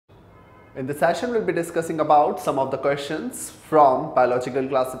In this session, we'll be discussing about some of the questions from biological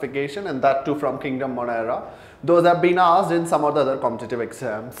classification, and that too from Kingdom Monera. Those have been asked in some of the other competitive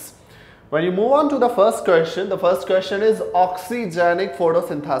exams. When you move on to the first question is oxygenic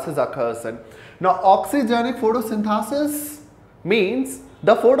photosynthesis occurs in. Now, oxygenic photosynthesis means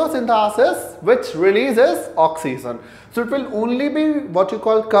the photosynthesis which releases oxygen. So, it will only be what you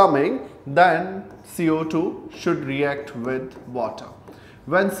call coming, then CO2 should react with water.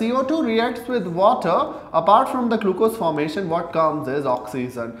 When CO2 reacts with water, apart from the glucose formation, what comes is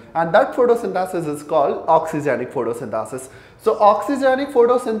oxygen, and that photosynthesis is called oxygenic photosynthesis. So, oxygenic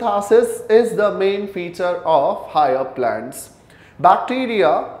photosynthesis is the main feature of higher plants.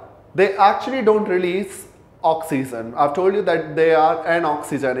 Bacteria, they actually don't release oxygen. I've told you that they are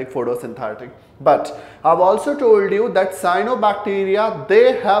anoxygenic photosynthetic. But I've also told you that cyanobacteria,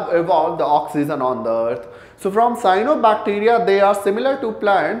 they have evolved the oxygen on the earth. So from cyanobacteria, they are similar to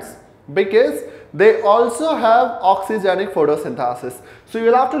plants because they also have oxygenic photosynthesis. So you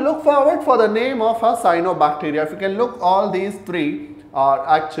will have to look forward for the name of a cyanobacteria. If you can look, all these three are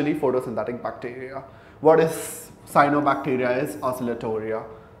actually photosynthetic bacteria. What is cyanobacteria is oscillatoria.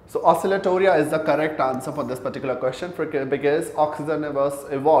 So oscillatoria is the correct answer for this particular question because oxygen was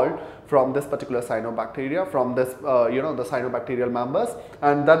evolved from this particular cyanobacteria, from this the cyanobacterial members,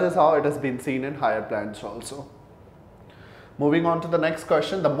 and that is how it has been seen in higher plants also. Moving on to the next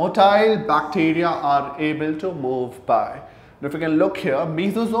question, the motile bacteria are able to move by. Now if you can look here,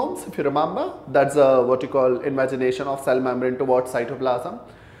 mesosomes, if you remember, that's what you call invagination of cell membrane towards cytoplasm.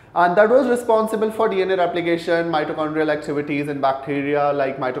 And that was responsible for DNA replication, mitochondrial activities in bacteria,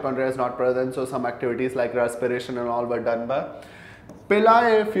 like mitochondria is not present, so some activities like respiration and all were done by.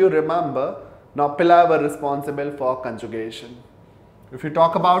 Pili, if you remember, now pili were responsible for conjugation. If you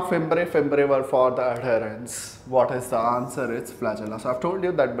talk about fimbriae, fimbriae were for the adherence. What is the answer? It's flagella. So I've told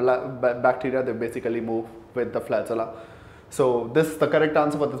you that bacteria, they basically move with the flagella. So this, the correct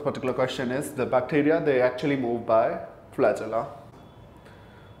answer for this particular question is the bacteria, they actually move by flagella.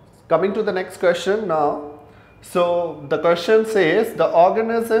 Coming to the next question now. So the question says the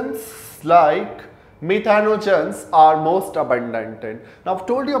organisms like methanogens are most abundant in. Now I've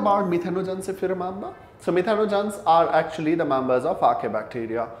told you about methanogens, if you remember. So methanogens are actually the members of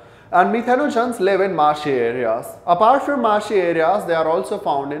Archaebacteria, and methanogens live in marshy areas. Apart from marshy areas, they are also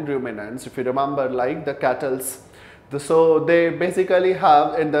found in ruminants, if you remember, like the cattles. So they basically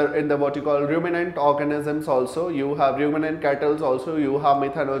have in the what you call ruminant organisms also, you have ruminant cattle also, you have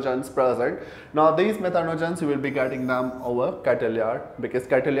methanogens present. Now these methanogens, you will be getting them over cattle yard, because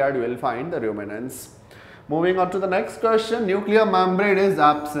cattle yard you will find the ruminants. Moving on to the next question, nuclear membrane is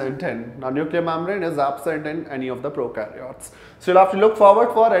absent in. Now nuclear membrane is absent in any of the prokaryotes. So you'll have to look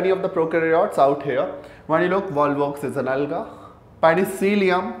forward for any of the prokaryotes out here. When you look, Volvox is an alga,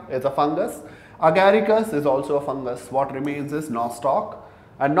 Penicillium is a fungus, Agaricus is also a fungus. What remains is nostoc,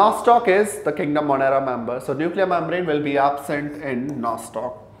 and nostoc is the Kingdom Monera member. So nuclear membrane will be absent in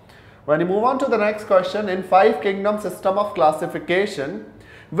nostoc. When you move on to the next question, in 5 kingdom system of classification,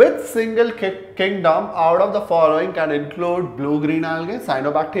 which single kingdom out of the following can include blue-green algae,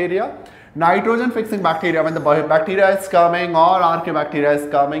 cyanobacteria, nitrogen fixing bacteria? When the bacteria is coming or Archaebacteria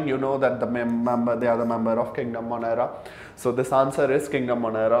is coming, you know that they are the member of Kingdom Monera. So this answer is Kingdom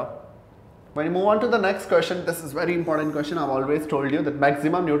Monera. When you move on to the next question, this is very important question. I've always told you that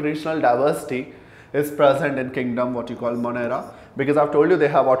maximum nutritional diversity is present in Kingdom, what you call Monera, because I've told you they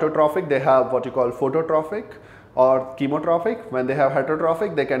have autotrophic, they have what you call phototrophic or chemotrophic. When they have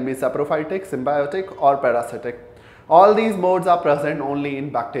heterotrophic, they can be saprophytic, symbiotic or parasitic. All these modes are present only in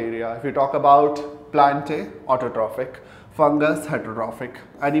bacteria. If you talk about Plantae, autotrophic, fungus, heterotrophic,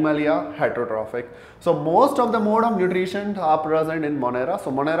 Animalia, heterotrophic. So most of the mode of nutrition are present in Monera.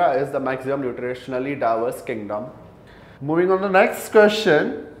 So Monera is the maximum nutritionally diverse kingdom. Moving on to the next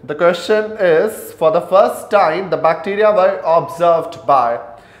question. The question is, for the first time the bacteria were observed by.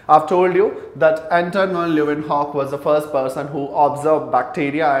 I've told you that Anton van Leeuwenhoek was the first person who observed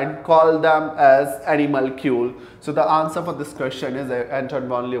bacteria and called them as animalcule. So the answer for this question is Anton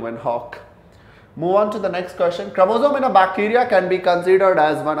van Leeuwenhoek. Move on to the next question. Chromosome in a bacteria can be considered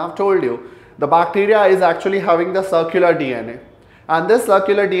as one. I've told you the bacteria is actually having the circular DNA, and this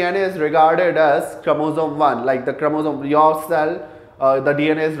circular DNA is regarded as chromosome 1. Like the chromosome, your cell, the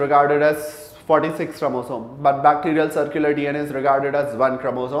DNA is regarded as 46 chromosome, but bacterial circular DNA is regarded as 1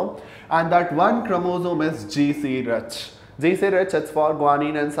 chromosome, and that 1 chromosome is GC rich. GC rich, it's for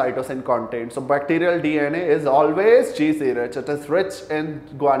guanine and cytosine content. So bacterial DNA is always GC rich. It is rich in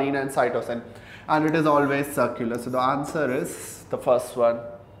guanine and cytosine, and it is always circular. So the answer is the first one.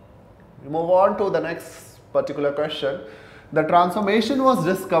 We move on to the next particular question. The transformation was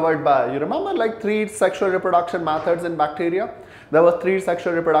discovered by, you remember, like 3 sexual reproduction methods in bacteria? There were 3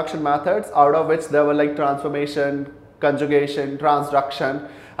 sexual reproduction methods, out of which there were like transformation, conjugation, transduction.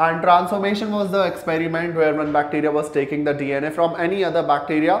 And transformation was the experiment where one bacteria was taking the DNA from any other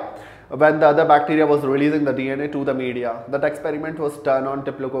bacteria when the other bacteria was releasing the DNA to the media. That experiment was done on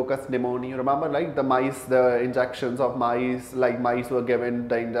Diplococcus pneumoniae. You remember, like the mice, the injections of mice, like mice were given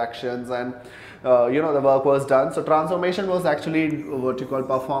the injections, and you know, the work was done. So transformation was actually what you call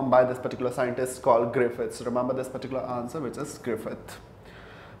performed by this particular scientist called Griffiths. Remember this particular answer, which is Griffith.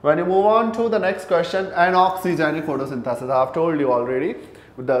 When you move on to the next question, anoxygenic photosynthesis. I have told you already,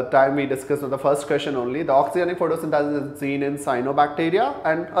 the time we discussed the first question only, the oxygenic photosynthesis is seen in cyanobacteria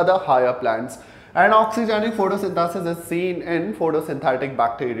and other higher plants. Anoxygenic photosynthesis is seen in photosynthetic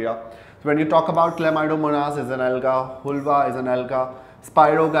bacteria. So when you talk about Chlamydomonas is an alga, Hulva is an alga,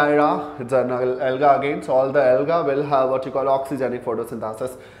 Spirogyra, it's an alga again. So all the alga will have what you call oxygenic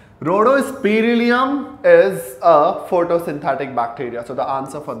photosynthesis. Rhodospirillum is a photosynthetic bacteria. So the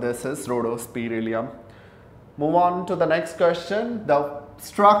answer for this is Rhodospirillum. Move on to the next question. The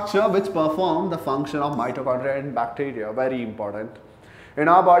structure which perform the function of mitochondria in bacteria, very important. In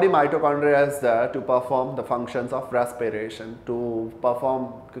our body, mitochondria is there to perform the functions of respiration, to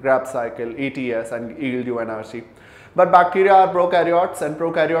perform Krebs cycle, ETS, and yield you energy. But bacteria are prokaryotes, and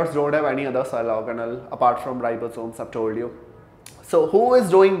prokaryotes don't have any other cell organelle apart from ribosomes, I've told you. So who is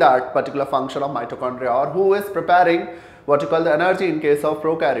doing that particular function of mitochondria, or who is preparing what you call the energy in case of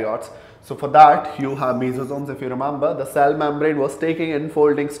prokaryotes? So for that you have mesosomes. If you remember, the cell membrane was taking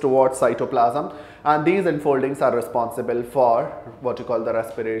enfoldings towards cytoplasm, and these enfoldings are responsible for what you call the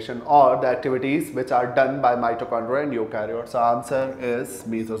respiration or the activities which are done by mitochondria in eukaryotes. So answer is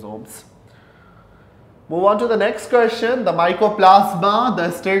mesosomes. Move on to the next question. The mycoplasma,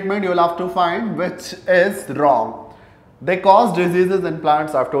 the statement you will have to find which is wrong. They cause diseases in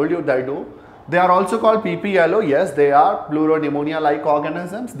plants. I've told you they do. They are also called PPLO. Yes, they are pleuropneumonia-like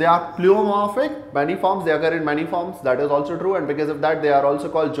organisms. They are pleomorphic, many forms. They occur in many forms. That is also true, and because of that, they are also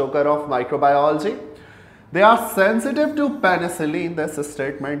called joker of microbiology. They are sensitive to penicillin. This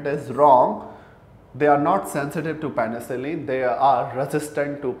statement is wrong. They are not sensitive to penicillin. They are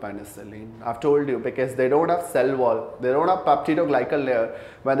resistant to penicillin. I've told you, because they don't have cell wall. They don't have peptidoglycan layer.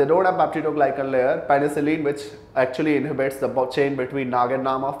 When they don't have peptidoglycan layer, penicillin, which actually inhibits the chain between NAG and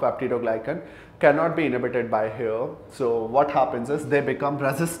NAM of peptidoglycan, cannot be inhibited by here. So what happens is they become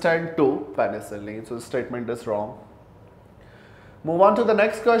resistant to penicillin. So the statement is wrong. Move on to the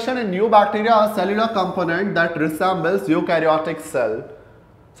next question. In new bacteria, a cellular component that resembles eukaryotic cell.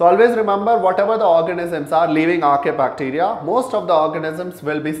 So always remember, whatever the organisms are living archaebacteria, most of the organisms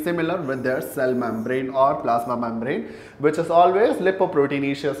will be similar with their cell membrane or plasma membrane, which is always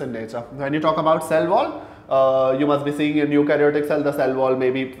lipoproteinaceous in nature. When you talk about cell wall, you must be seeing in eukaryotic cell, the cell wall,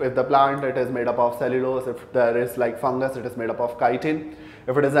 maybe if the plant, it is made up of cellulose. If there is like fungus, it is made up of chitin.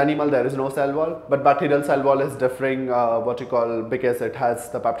 If it is animal, there is no cell wall. But bacterial cell wall is differing, what you call, because it has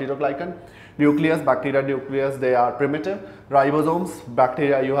the peptidoglycan. Nucleus, bacteria nucleus, they are primitive. Ribosomes,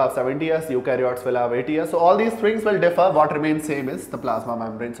 bacteria, you have 70S, eukaryotes will have 80S. So all these things will differ. What remains same is the plasma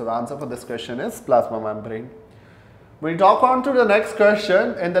membrane. So the answer for this question is plasma membrane. We talk on to the next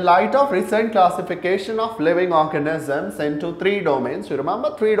question. In the light of recent classification of living organisms into 3 domains, you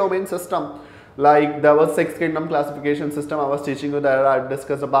remember 3 domain system? Like there was 6 kingdom classification system. I was teaching you that I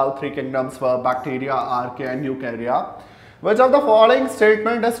discussed about 3 kingdoms for bacteria, archaea and eukarya. Which of the following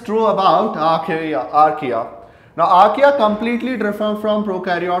statement is true about archaea? Now archaea completely differ from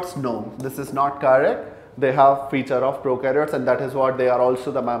prokaryotes? No, this is not correct. They have feature of prokaryotes, and that is what they are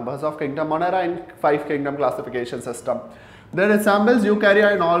also the members of kingdom Monera in 5 kingdom classification system. They resembles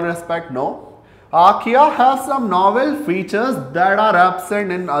eukarya in all respect? No. Archaea has some novel features that are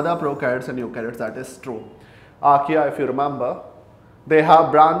absent in other prokaryotes and eukaryotes. That is true. Archaea, if you remember, they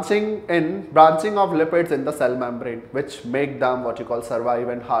have branching of lipids in the cell membrane, which make them what you call survive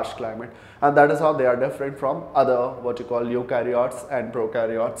in harsh climate, and that is how they are different from other what you call eukaryotes and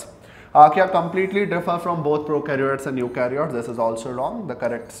prokaryotes. Archaea completely differ from both prokaryotes and eukaryotes. This is also wrong. The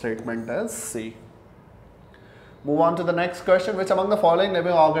correct statement is C. Move on to the next question. Which among the following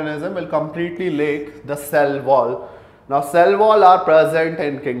living organism will completely lack the cell wall? Now cell wall are present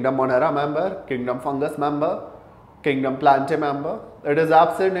in kingdom Monera member, kingdom fungus member, kingdom Plantae member. It is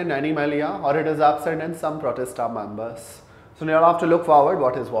absent in Animalia, or it is absent in some Protista members. So now you have to look forward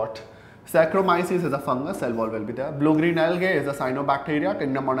what is what. Saccharomyces is a fungus, cell wall will be there. Blue-green algae is a cyanobacteria,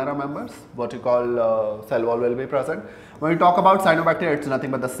 kingdom Monera members, what you call cell wall will be present. When we talk about cyanobacteria, it's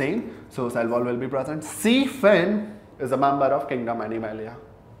nothing but the same, so cell wall will be present. Sea fin is a member of kingdom Animalia.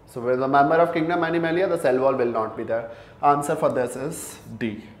 So with a member of kingdom Animalia, the cell wall will not be there. Answer for this is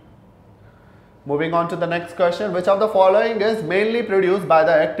D. Moving on to the next question, which of the following is mainly produced by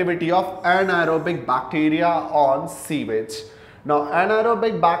the activity of anaerobic bacteria on sewage? Now,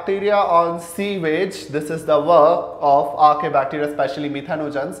 anaerobic bacteria on sewage, this is the work of archaebacteria, especially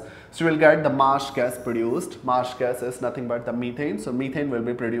methanogens. So you will get the marsh gas produced. Marsh gas is nothing but the methane. So methane will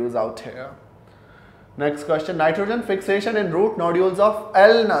be produced out here. Next question, nitrogen fixation in root nodules of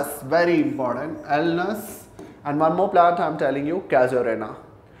Elnus, very important, Elnus, and one more plant I am telling you, Casuarina.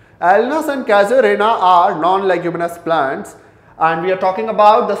 Elnus and Casuarina are non-leguminous plants, and we are talking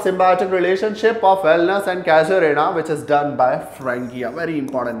about the symbiotic relationship of Elnus and Casuarina, which is done by Frankia, very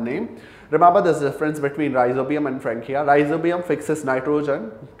important name. Remember this difference between rhizobium and Frankia. Rhizobium fixes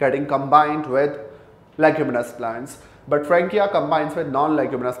nitrogen getting combined with leguminous plants, but Frankia combines with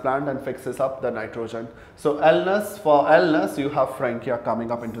non-leguminous plant and fixes up the nitrogen. So Elnus, for Elnus you have Frankia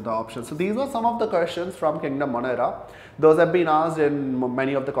coming up into the option. So these are some of the questions from Kingdom Monera. Those have been asked in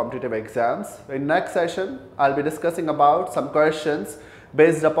many of the competitive exams. In next session, I'll be discussing about some questions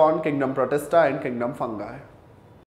based upon Kingdom Protista and Kingdom Fungi.